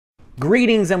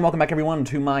Greetings and welcome back everyone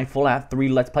to my Fallout 3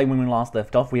 Let's Play. When we last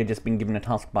left off, we had just been given a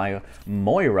task by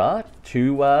Moira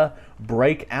to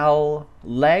break our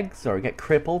legs or get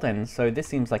crippled, and so this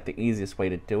seems like the easiest way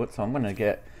to do it. So I'm gonna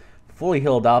get fully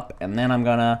healed up, and then I'm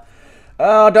gonna...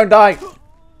 Oh, don't die!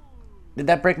 Did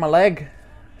that break my leg?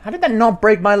 How did that not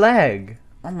break my leg?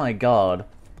 Oh my god.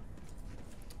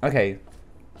 Okay.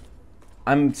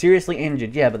 I'm seriously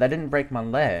injured, yeah, but that didn't break my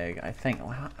leg, I think.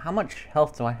 How much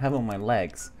health do I have on my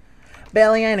legs?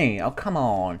 Barely any. Oh, come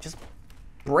on. Just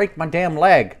break my damn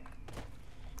leg.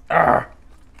 Ugh.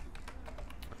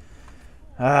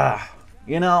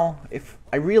 You know, if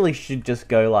I really should just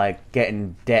go, like, get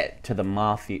in debt to the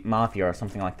mafia or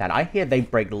something like that. I hear they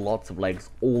break lots of legs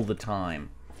all the time.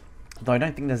 Though I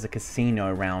don't think there's a casino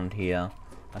around here.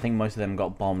 I think most of them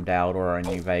got bombed out or are in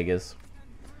New Vegas.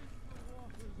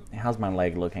 How's my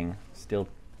leg looking? Still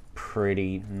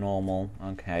pretty normal.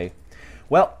 Okay.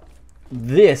 Well,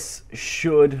 this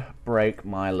should break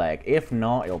my leg. If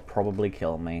not, it'll probably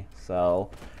kill me. So,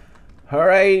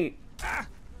 hooray!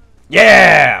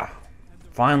 Yeah!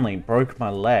 Finally broke my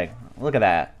leg. Look at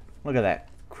that. Look at that.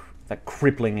 That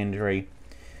crippling injury.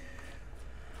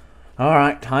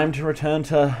 Alright, time to return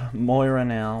to Moira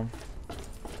now.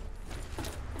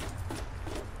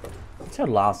 What's her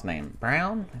last name?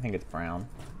 Brown? I think it's Brown.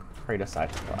 Crater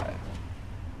Site Drive.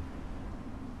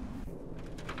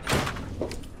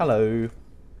 Hello.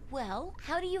 Well,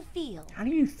 how do you feel? How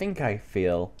do you think I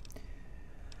feel?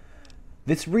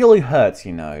 This really hurts,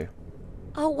 you know.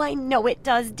 Oh, I know it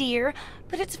does, dear.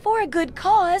 But it's for a good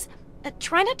cause.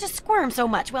 Try not to squirm so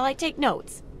much while I take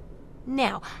notes.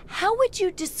 Now, how would you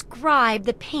describe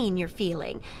the pain you're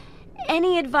feeling?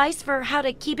 Any advice for how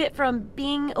to keep it from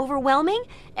being overwhelming?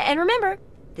 And remember,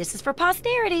 this is for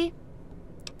posterity.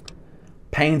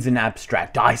 Pain's an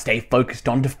abstract. I stay focused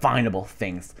on definable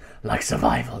things, like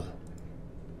survival.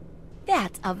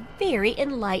 That's a very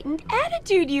enlightened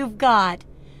attitude you've got.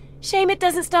 Shame it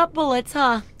doesn't stop bullets,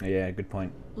 huh? Yeah, good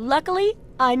point. Luckily,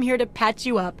 I'm here to patch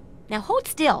you up. Now hold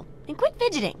still and quit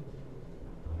fidgeting.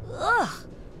 Ugh!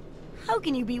 How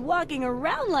can you be walking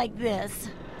around like this?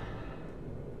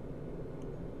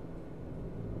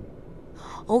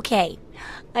 Okay,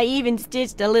 I even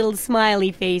stitched a little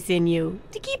smiley face in you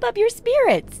to keep up your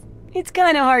spirits. It's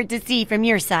kind of hard to see from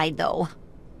your side, though.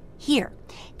 Here,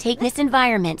 take this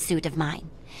environment suit of mine.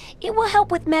 It will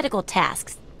help with medical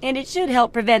tasks, and it should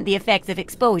help prevent the effects of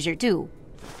exposure, too.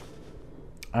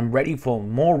 I'm ready for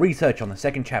more research on the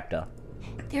second chapter.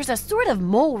 There's a sort of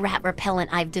mole rat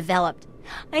repellent I've developed.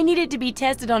 I need it to be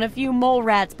tested on a few mole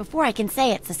rats before I can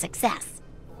say it's a success.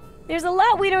 There's a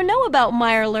lot we don't know about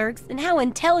Mirelurks and how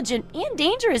intelligent and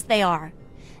dangerous they are.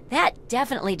 That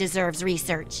definitely deserves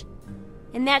research.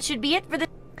 And that should be it for the...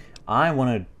 I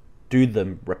want to do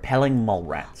the repelling mole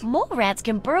rats. Mole rats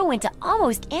can burrow into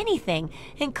almost anything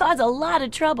and cause a lot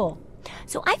of trouble.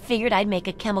 So I figured I'd make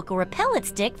a chemical repellent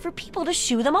stick for people to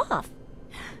shoo them off.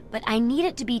 But I need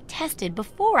it to be tested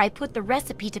before I put the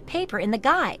recipe to paper in the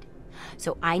guide.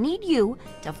 So I need you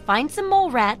to find some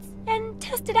mole rats and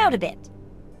test it out a bit.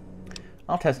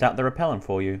 I'll test out the repellent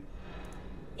for you.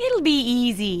 It'll be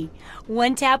easy.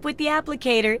 One tap with the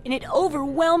applicator and it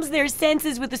overwhelms their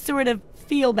senses with a sort of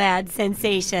feel-bad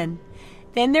sensation.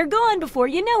 Then they're gone before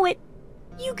you know it.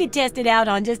 You could test it out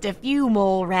on just a few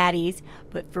mole ratties,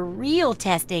 but for real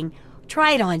testing,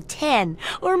 try it on 10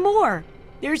 or more.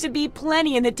 There should be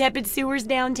plenty in the tepid sewers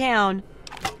downtown.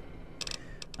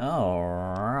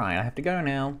 Alright, I have to go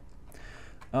now.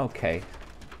 Okay.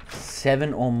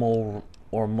 7 or more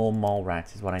mole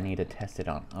rats is what I need to test it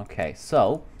on. Okay,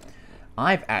 so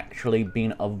I've actually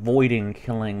been avoiding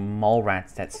killing mole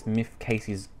rats at Smith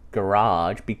Casey's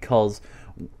garage because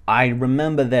I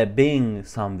remember there being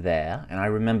some there, and I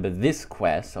remember this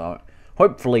quest, so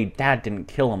hopefully Dad didn't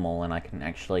kill them all and I can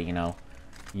actually, you know,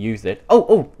 use it.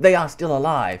 Oh, they are still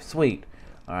alive. Sweet.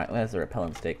 Alright, where's the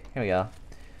repellent stick? Here we are.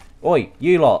 Oi,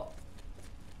 you lot.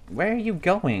 Where are you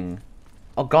going?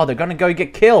 Oh god, they're gonna go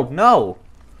get killed. No!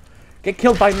 Get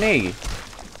killed by me.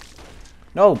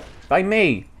 No, by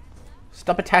me.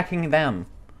 Stop attacking them.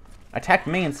 Attack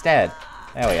me instead.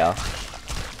 There we are.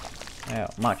 Yeah,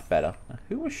 much better.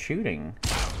 Who was shooting?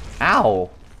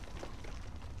 Ow!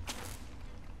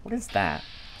 What is that?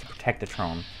 It's a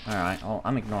Protectatron. Alright, well,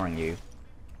 I'm ignoring you.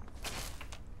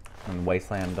 And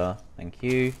Wastelander. Thank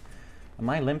you. Am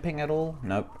I limping at all?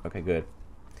 Nope. Okay, good.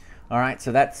 Alright,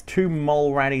 so that's 2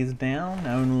 mole ratties down.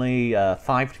 Only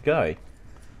 5 to go.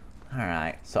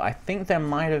 Alright, so I think there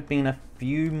might have been a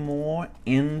few more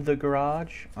in the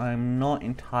garage. I'm not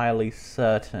entirely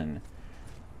certain.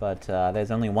 But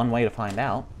there's only one way to find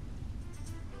out.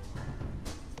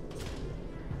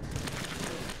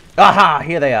 Aha!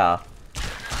 Here they are.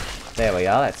 There we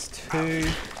are. That's 2.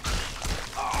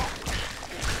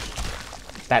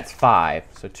 That's 5.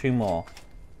 So 2 more.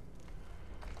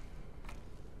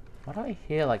 Why do I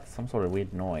hear like some sort of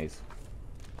weird noise?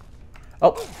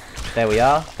 Oh, there we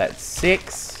are. That's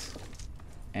 6.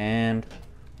 And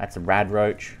that's a rad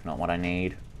roach. Not what I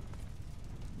need.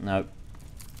 Nope.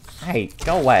 Hey,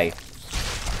 go away.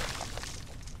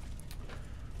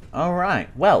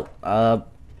 Alright, well,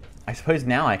 I suppose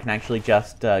now I can actually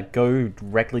just go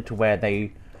directly to where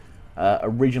they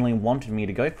originally wanted me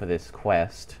to go for this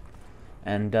quest.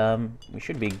 And we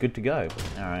should be good to go.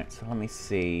 Alright, so let me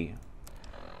see.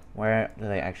 Where do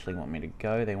they actually want me to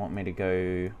go? They want me to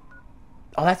go...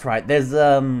 Oh, that's right, there's,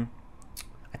 I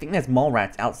think there's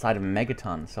Molerats outside of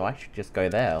Megaton, so I should just go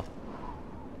there.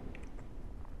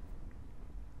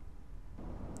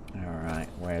 Alright,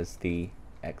 where's the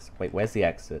exit? Wait, where's the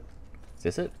exit? Is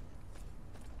this it?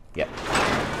 Yep.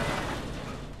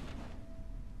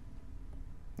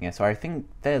 Yeah, so I think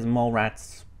there's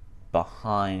Molerats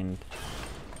behind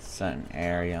a certain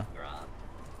area.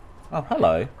 Oh,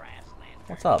 hello.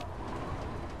 What's up?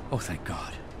 Oh, thank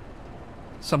God.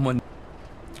 Someone...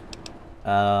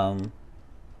 I'm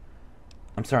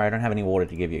sorry, I don't have any water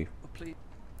to give you. Please.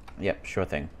 Yep, sure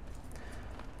thing.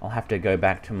 I'll have to go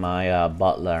back to my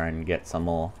butler and get some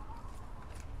more.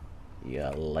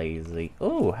 Yeah, lazy.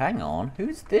 Oh, hang on.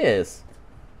 Who's this?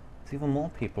 There's even more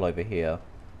people over here.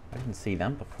 I didn't see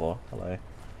them before. Hello.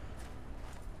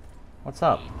 What's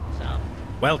up?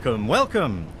 Welcome,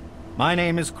 welcome. My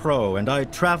name is Crow, and I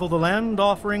travel the land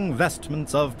offering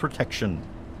vestments of protection.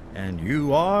 And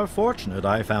you are fortunate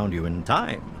I found you in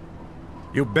time.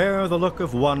 You bear the look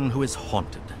of one who is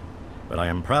haunted. But I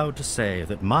am proud to say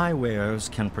that my wares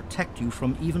can protect you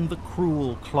from even the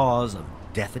cruel claws of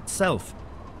death itself.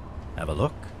 Have a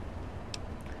look.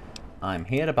 I'm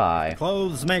here to buy.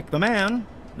 Clothes make the man.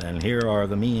 Then here are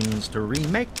the means to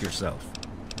remake yourself.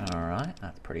 Alright,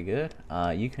 that's pretty good.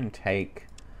 You can take...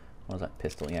 What was that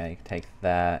pistol? Yeah, you can take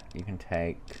that. You can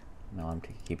take... No, I'm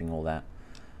keeping all that.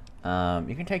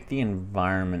 You can take the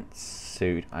environment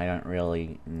suit. I don't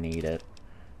really need it.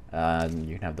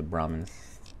 You can have the Brahmin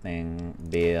thing.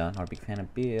 Beer. Not a big fan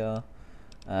of beer.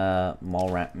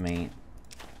 Molerat meat.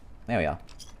 There we are.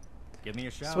 Give me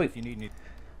a shout Sweet. if you need any.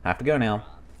 I have to go now.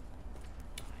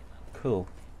 Cool.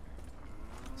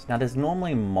 So now there's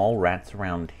normally Molerats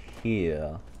around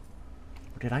here.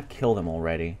 Or did I kill them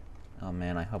already? Oh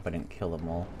man, I hope I didn't kill them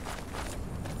all.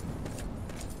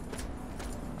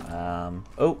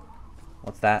 Oh!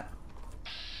 What's that?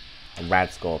 A rad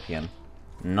scorpion.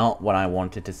 Not what I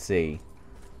wanted to see.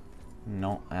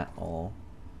 Not at all.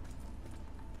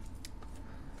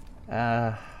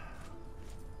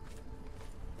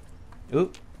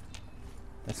 Oop.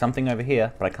 There's something over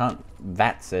here, but I can't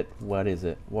VATS it. What is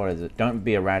it? What is it? Don't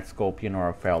be a rat scorpion or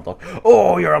a feral dog.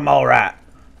 Oh, you're a mole rat!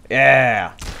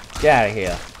 Yeah! Get out of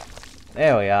here.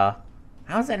 There we are.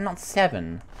 How is that not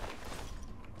 7?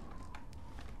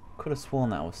 Could have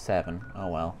sworn that was 7. Oh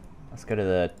well. Let's go to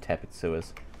the tepid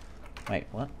sewers. Wait,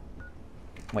 what?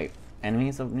 Wait,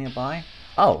 enemies are nearby?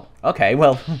 Oh, okay,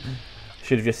 well,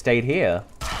 should have just stayed here.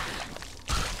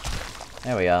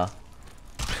 There we are.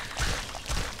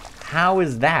 How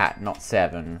is that not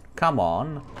 7? Come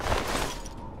on.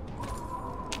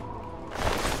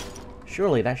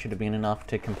 Surely that should have been enough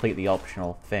to complete the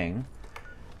optional thing.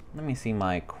 Let me see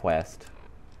my quest.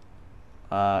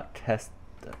 Test...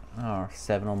 Oh,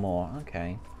 7 or more.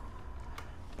 Okay.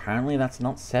 Apparently that's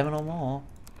not 7 or more.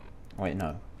 Wait,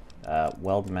 no.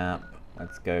 World map.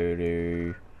 Let's go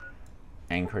to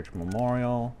Anchorage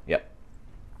Memorial. Yep.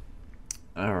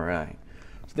 Alright.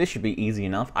 So this should be easy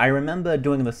enough. I remember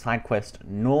doing the side quest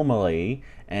normally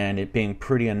and it being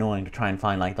pretty annoying to try and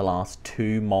find like the last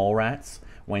 2 mole rats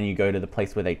when you go to the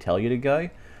place where they tell you to go.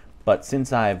 But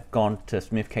since I've gone to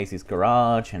Smith Casey's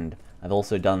garage and I've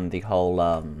also done the whole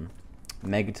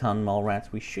Megaton mole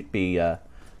rats, we should be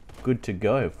good to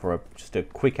go for just a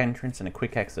quick entrance and a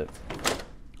quick exit.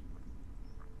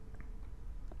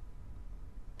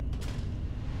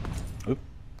 Oop.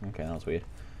 Okay, that was weird.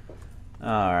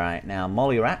 Alright, now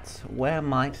Molerats, where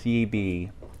might ye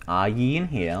be? Are ye in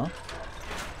here?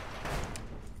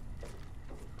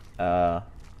 Is that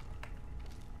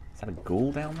a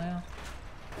ghoul down there?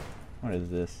 What is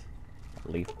this?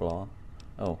 A leaf blower.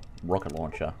 Oh, rocket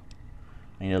launcher.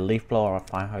 I need a leaf blower or a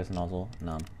fire hose nozzle.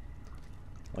 None.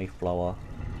 Leaf blower.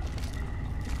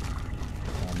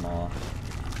 One more.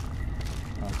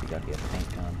 What else we got here?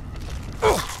 Paint gun.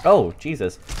 Oh,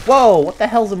 Jesus. Whoa! What the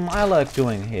hell's a Mirelurk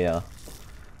doing here?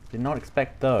 Did not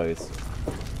expect those.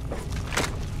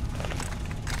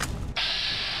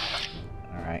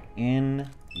 Alright, in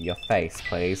your face,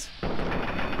 please.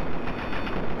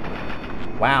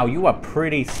 Wow, you are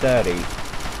pretty sturdy.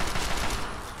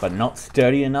 But not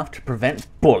sturdy enough to prevent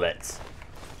bullets.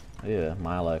 Ew,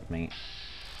 Milo meat.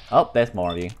 Oh, there's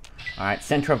more of you. Alright,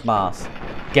 center of mass.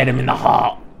 Get him in the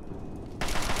heart!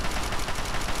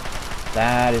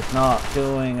 That is not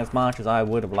doing as much as I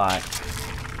would have liked.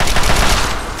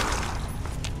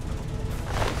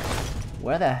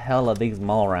 Where the hell are these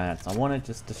Molrats? I want to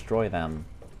just destroy them.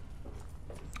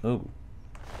 Ooh.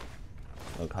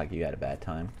 Look like you had a bad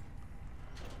time.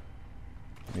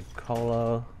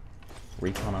 Nicola.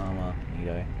 Recon armor.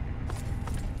 Neato.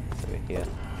 It's over here.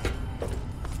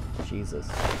 Jesus.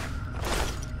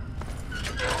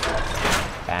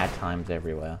 Bad times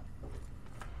everywhere.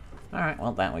 Alright,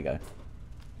 well, down we go.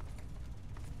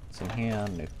 What's in here?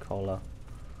 Nicola.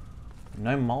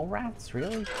 No mole rats,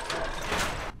 really?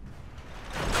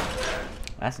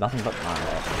 That's nothing but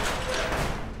Milo.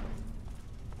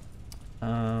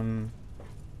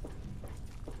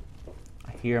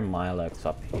 I hear Milox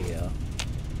up here.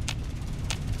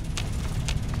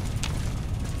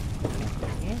 I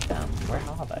hear them. Where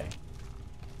are they?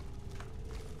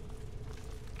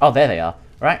 Oh, there they are.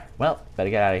 Right, well, better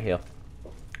get out of here.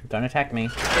 Don't attack me.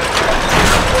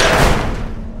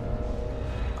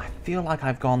 I feel like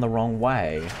I've gone the wrong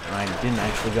way. And I didn't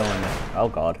actually go in there. Oh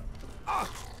god.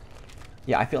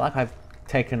 Yeah, I feel like I've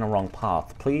taken a wrong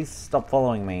path. Please stop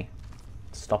following me.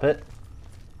 Stop it.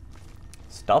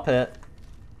 Stop it.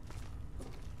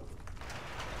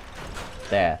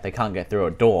 There, they can't get through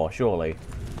a door, surely.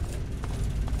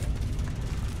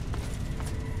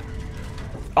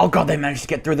 Oh god, they managed to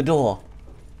get through the door!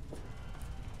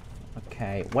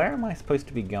 Okay, where am I supposed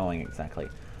to be going exactly?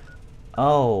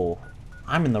 Oh,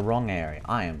 I'm in the wrong area.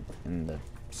 I am in the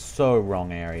so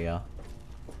wrong area.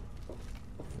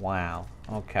 Wow,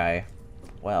 okay.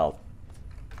 Well,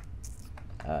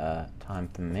 time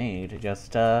for me to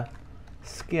just,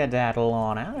 skedaddle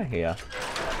on out of here.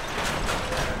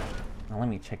 Now let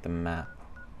me check the map.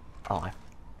 Oh, I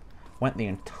went the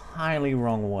entirely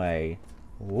wrong way.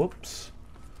 Whoops.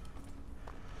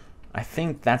 I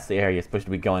think that's the area you're supposed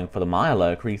to be going for the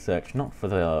Mirelurk research, not for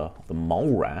the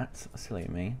mole rats. Silly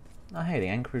me. Oh hey, the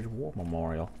Anchorage War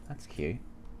Memorial. That's cute.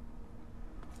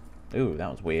 Ooh, that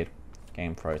was weird.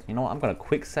 Game froze. You know what? I'm gonna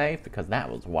quick save because that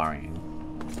was worrying.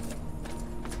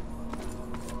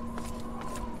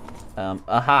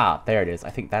 Aha! There it is. I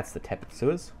think that's the tepid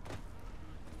sewers.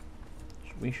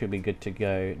 We should be good to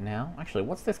go now. Actually,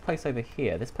 what's this place over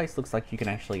here? This place looks like you can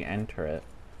actually enter it.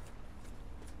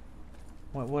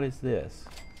 What is this?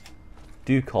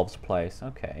 Dukov's place.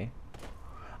 Okay.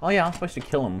 Oh yeah, I'm supposed to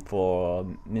kill him for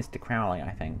Mr. Crowley,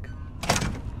 I think.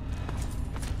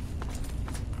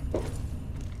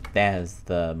 There's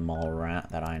the mole rat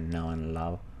that I know and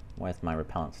love. Where's my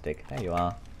repellent stick? There you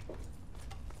are.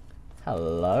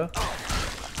 Hello.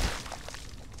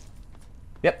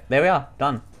 Yep, there we are.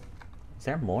 Done. Is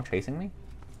there more chasing me?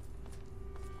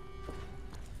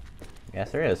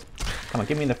 Yes, there is. Come on,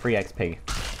 give me the free XP.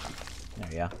 There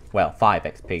we are. Well, 5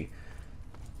 XP.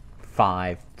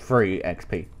 5 free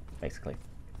XP, basically.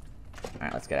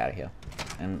 Alright, let's get out of here.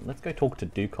 And let's go talk to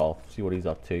Dukov, see what he's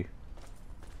up to.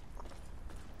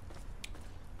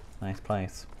 Nice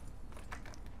place.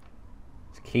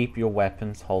 Keep your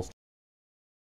weapons holstered